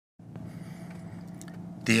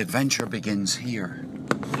The adventure begins here.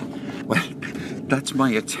 Well, that's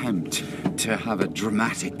my attempt to have a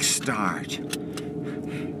dramatic start.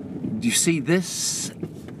 You see, this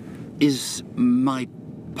is my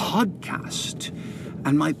podcast,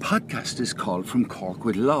 and my podcast is called From Cork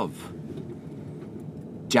with Love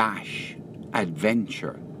 -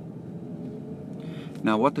 Adventure.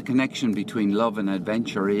 Now, what the connection between love and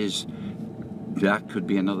adventure is, that could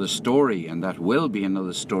be another story, and that will be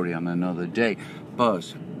another story on another day.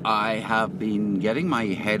 But I have been getting my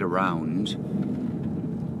head around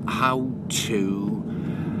how to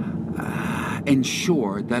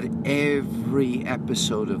ensure that every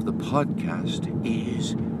episode of the podcast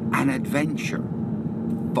is an adventure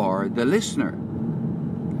for the listener,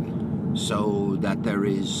 so that there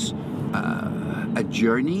is a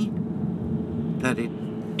journey, that it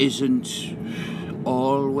isn't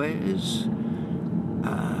always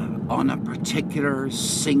on a particular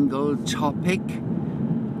single topic.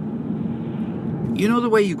 You know the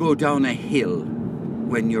way you go down a hill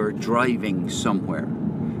when you're driving somewhere,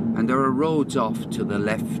 and there are roads off to the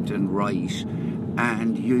left and right,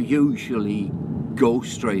 and you usually go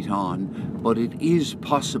straight on, but it is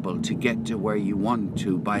possible to get to where you want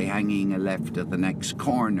to by hanging a left at the next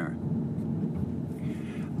corner.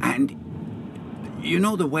 And you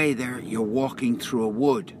know the way there, you're walking through a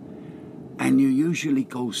wood, and you usually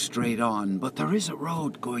go straight on, but there is a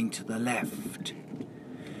road going to the left.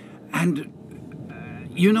 And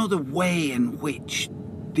you know the way in which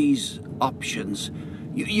these options,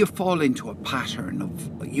 you fall into a pattern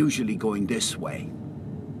of usually going this way.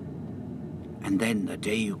 And then the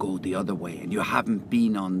day you go the other way, and you haven't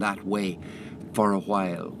been on that way for a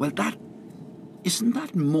while. Well, isn't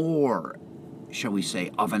that more, shall we say,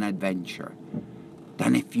 of an adventure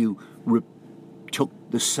than if you took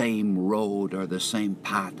the same road or the same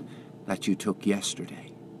path that you took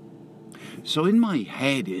yesterday? So in my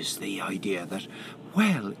head is the idea that,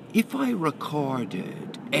 well, if I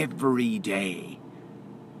recorded every day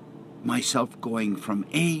myself going from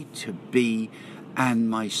A to B and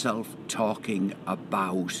myself talking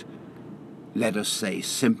about, let us say,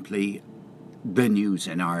 simply the news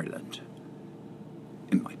in Ireland,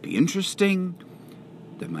 it might be interesting,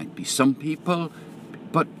 there might be some people,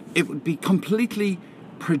 but it would be completely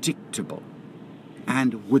predictable.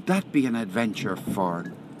 And would that be an adventure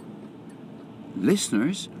for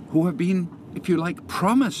listeners who have been, if you like,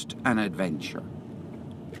 promised an adventure?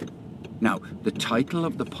 Now, the title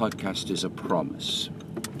of the podcast is a promise,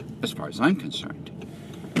 as far as I'm concerned.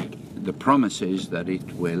 The promise is that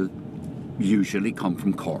it will usually come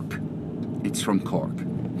from Cork. It's from Cork.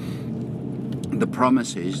 The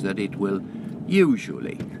promise is that it will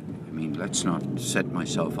usually, let's not set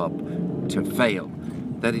myself up to fail,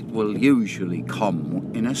 that it will usually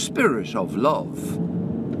come in a spirit of love.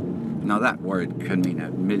 Now, that word can mean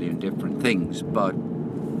a million different things, but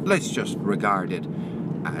let's just regard it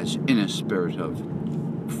as in a spirit of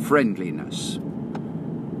friendliness.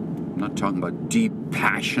 I'm not talking about deep,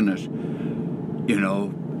 passionate,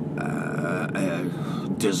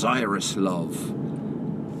 desirous love.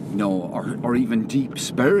 No, or even deep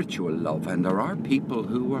spiritual love. And there are people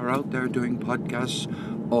who are out there doing podcasts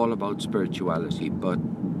all about spirituality, but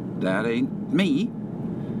that ain't me.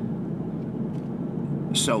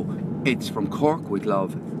 So it's From Cork with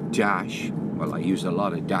Love - well, I use a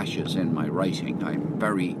lot of dashes in my writing. I'm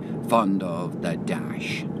very fond of the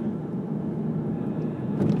dash.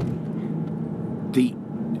 The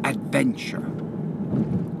adventure.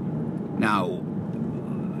 Now,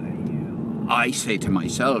 I say to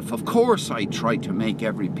myself, of course I try to make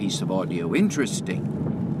every piece of audio interesting.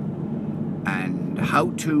 And how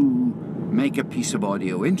to make a piece of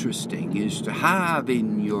audio interesting is to have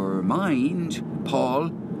in your mind,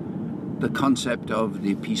 Paul, the concept of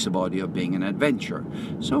the piece of audio being an adventure.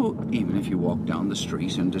 So even if you walk down the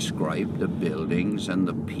street and describe the buildings and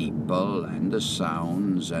the people and the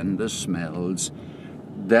sounds and the smells,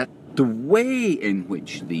 that the way in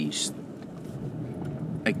which this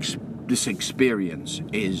experience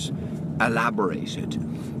is elaborated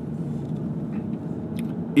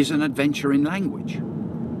is an adventure in language.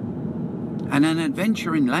 And an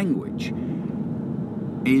adventure in language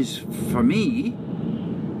is, for me,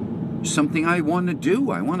 something I want to do.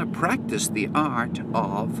 I want to practice the art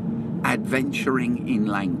of adventuring in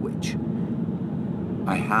language.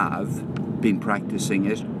 I have been practicing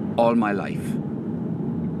it all my life.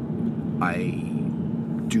 I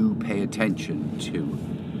do pay attention to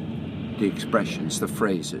the expressions, the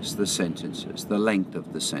phrases, the sentences, the length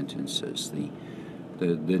of the sentences, the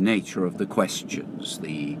nature of the questions,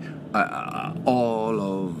 all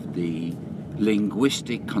of the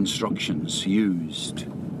linguistic constructions used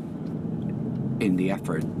in the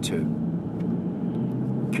effort to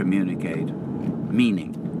communicate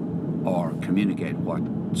meaning or communicate what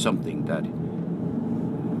something that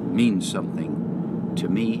means something to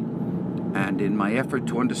me, and in my effort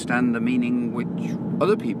to understand the meaning which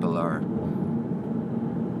other people are,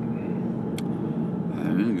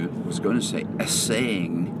 I was going to say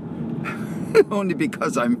essaying, only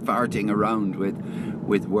because I'm farting around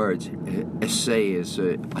with words. Essay is,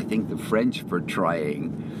 I think, the French for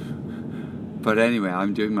trying. But anyway,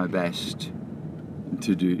 I'm doing my best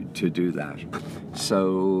to do that.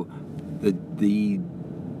 So the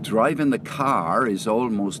drive in the car is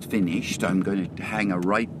almost finished. I'm going to hang a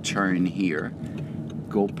right turn here,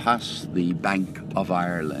 go past the Bank of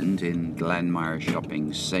Ireland in Glanmire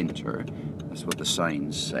Shopping Centre. That's what the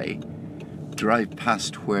signs say. Drive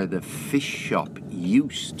past where the fish shop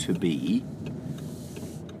used to be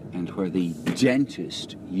and where the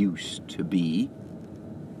dentist used to be.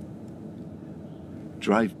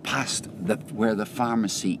 Drive past where the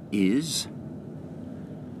pharmacy is,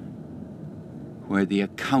 where the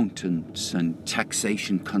accountants and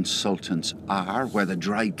taxation consultants are, where the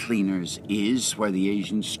dry cleaners is, where the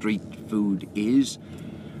Asian street food is,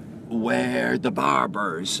 where the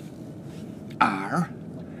barbers are,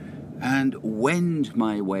 and wend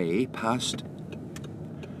my way past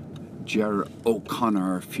Ger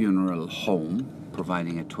O'Connor Funeral Home,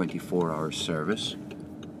 providing a 24-hour service,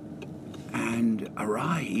 and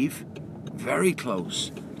arrive very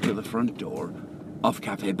close to the front door of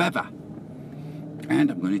Cafe Beva. And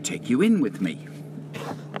I'm going to take you in with me.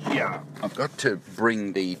 Yeah, I've got to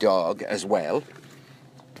bring the dog as well.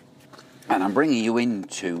 And I'm bringing you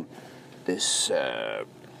into this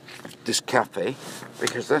cafe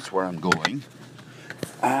because that's where I'm going.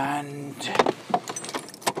 And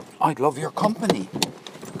I'd love your company.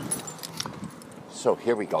 So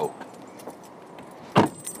here we go.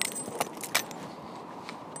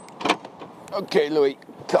 Okay, Louis,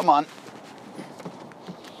 come on.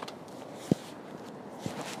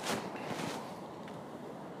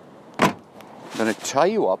 I'm going to tie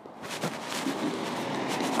you up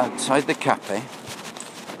outside the cafe.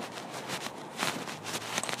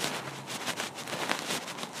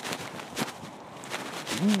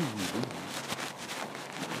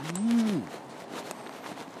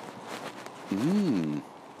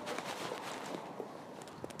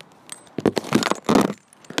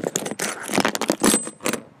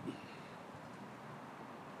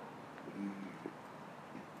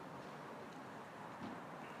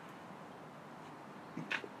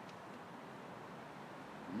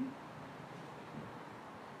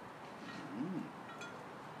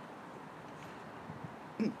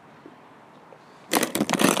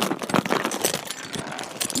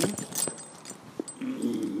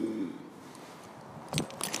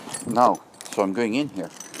 Now, so I'm going in here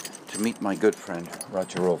to meet my good friend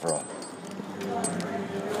Roger Overall.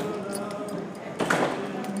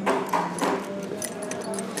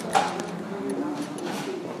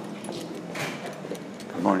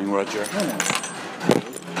 Good morning, Roger.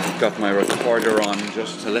 Got my recorder on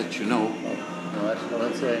just to let you know. Alright, I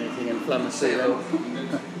won't say anything inflammatory then.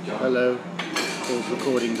 Hello, Paul's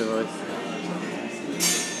recording device.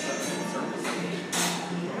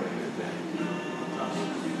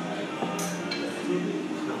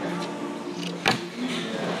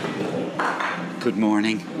 Good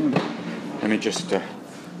morning. Let me just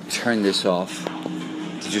turn this off.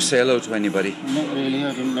 Did you say hello to anybody? Not really,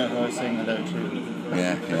 I didn't know who I was saying hello to.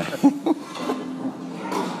 Yeah.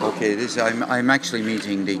 Okay, I'm actually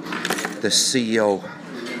meeting the CEO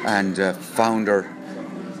and founder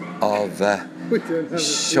of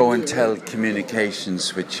Show and Tell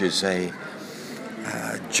Communications, which is a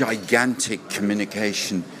gigantic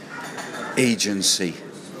communication agency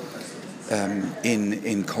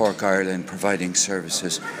in Cork, Ireland, providing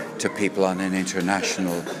services to people on an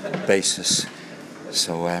international basis.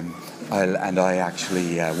 So I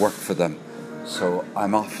actually work for them. So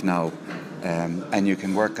I'm off now, and you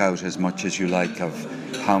can work out as much as you like of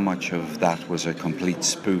how much of that was a complete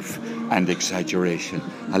spoof and exaggeration.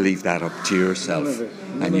 I'll leave that up to yourself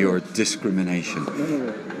and your discrimination.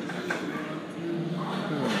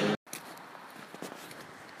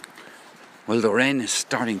 Well, the rain is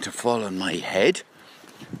starting to fall on my head.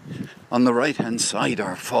 On the right-hand side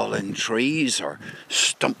are fallen trees or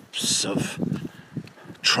stumps of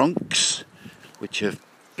trunks which have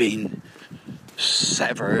been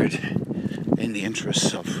severed in the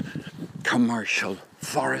interests of commercial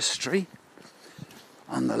forestry.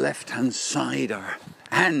 On the left-hand side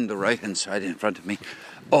and the right-hand side in front of me,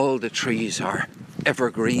 all the trees are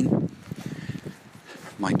evergreen.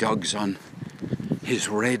 My dog's on his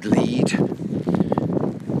red lead,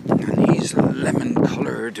 and he's is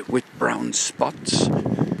lemon-coloured with brown spots.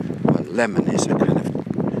 Well, lemon is a kind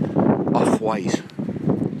of off-white.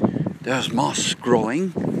 There's moss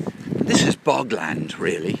growing. This is bogland,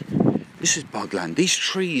 really. This is bogland. These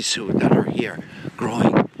trees that are here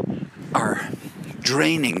growing are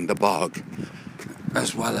draining the bog,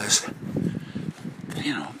 as well as,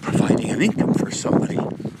 providing an income for somebody.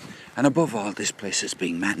 And above all, this place is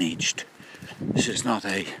being managed. This is not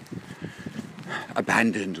a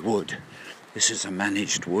abandoned wood. This is a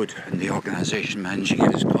managed wood, and the organisation managing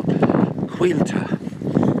it is called Quilta.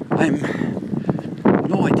 I'm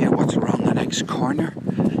no idea what's around the next corner.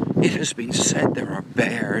 It has been said there are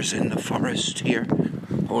bears in the forest here.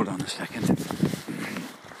 Hold on a second.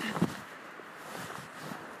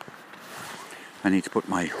 I need to put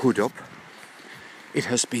my hood up. It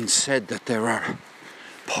has been said that there are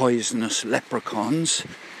poisonous leprechauns,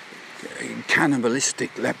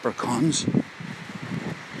 cannibalistic leprechauns,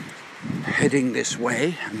 heading this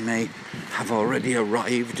way, and they have already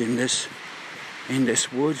arrived in this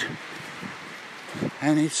wood.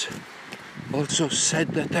 And it's also said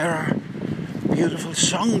that there are beautiful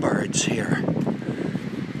songbirds here.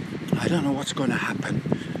 I don't know what's going to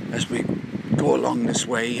happen as we go along this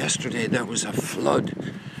way. Yesterday there was a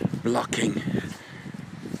flood blocking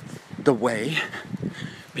the way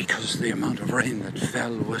because the amount of rain that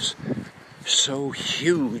fell was so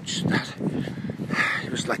huge that it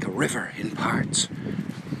was like a river in parts.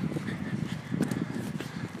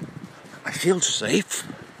 I feel safe.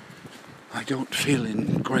 I don't feel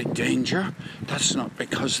in great danger. That's not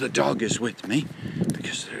because the dog is with me,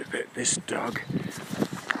 because this dog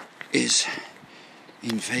is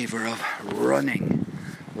in favour of running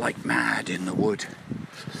like mad in the wood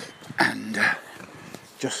and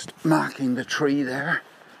just marking the tree there,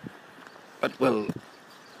 but will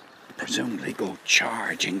presumably go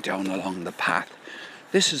charging down along the path.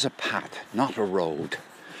 This is a path, not a road,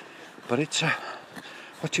 but it's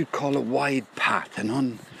what you'd call a wide path,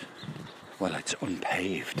 and it's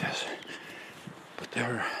unpaved, but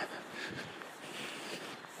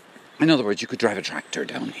in other words, you could drive a tractor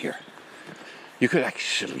down here. You could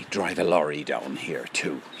actually drive a lorry down here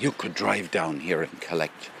too. You could drive down here and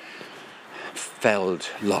collect felled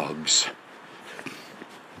logs,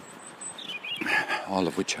 all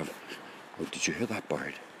of which have... Oh, did you hear that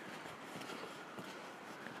bird?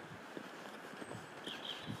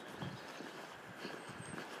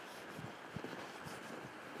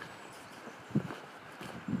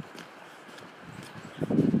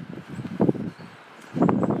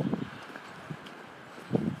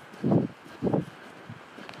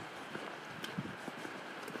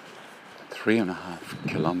 .5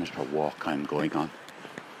 kilometre walk I'm going on.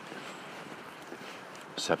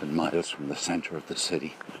 7 miles from the centre of the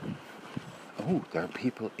city. Oh, there are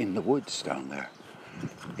people in the woods down there.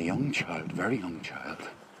 A young child, very young child.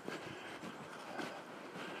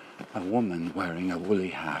 A woman wearing a woolly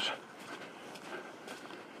hat.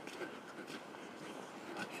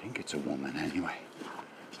 I think it's a woman anyway.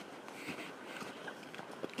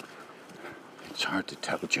 It's hard to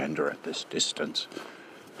tell gender at this distance.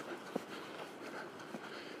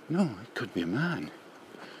 No, it could be a man.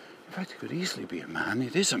 In fact, it could easily be a man.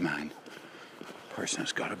 It is a man. The person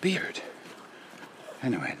has got a beard.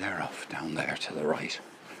 Anyway, they're off down there to the right.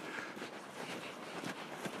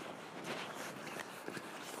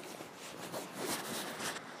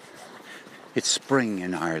 It's spring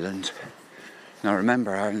in Ireland. Now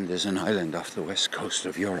remember, Ireland is an island off the west coast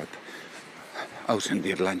of Europe, out in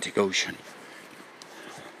the Atlantic Ocean.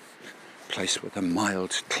 A place with a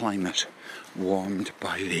mild climate, warmed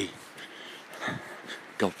by the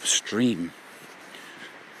Gulf Stream,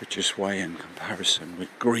 which is why, in comparison with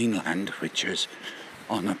Greenland, which is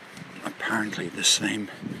on apparently the same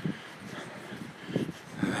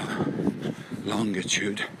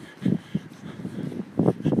longitude,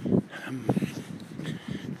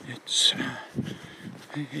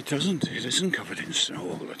 it isn't covered in snow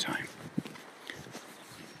all the time.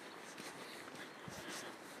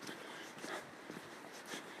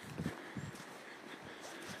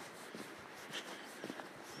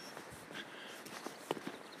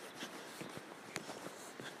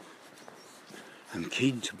 I'm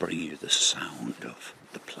keen to bring you the sound of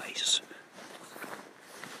the place.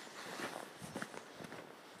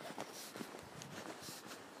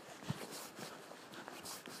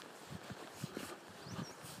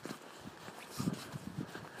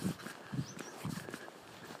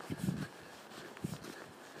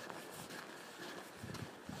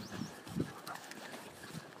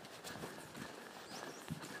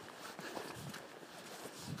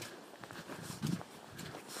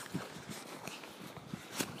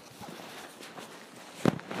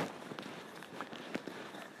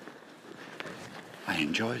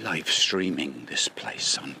 enjoy live streaming this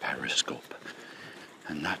place on Periscope,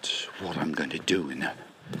 and that's what I'm going to do in a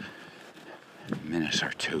minute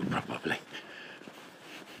or two probably.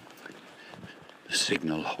 The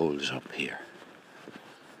signal holds up here.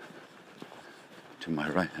 To my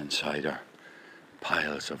right hand side are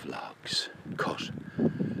piles of logs, cut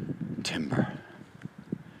timber.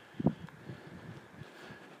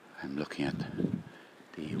 I'm looking at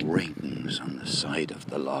the rings on the side of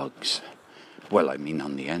the logs. Well, I mean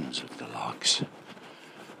on the ends of the logs.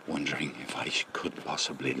 Wondering if I could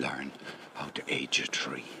possibly learn how to age a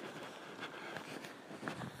tree.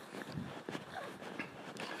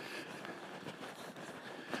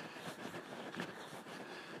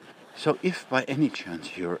 So if by any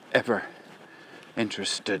chance you're ever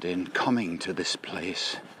interested in coming to this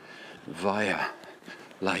place via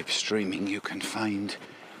live streaming, you can find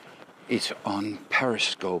it on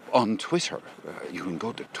Periscope, on Twitter. You can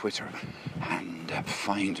go to Twitter and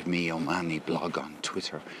find me, O'Mahony Blog, on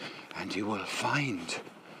Twitter, and you will find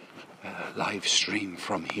a live stream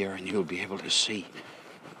from here, and you'll be able to see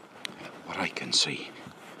what I can see.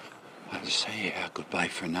 I'll say goodbye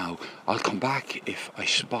for now. I'll come back if I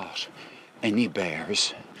spot any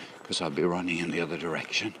bears, because I'll be running in the other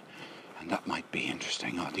direction, and that might be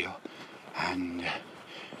interesting audio. And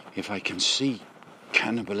if I can see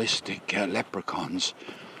cannibalistic leprechauns,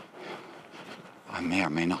 I may or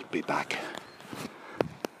may not be back.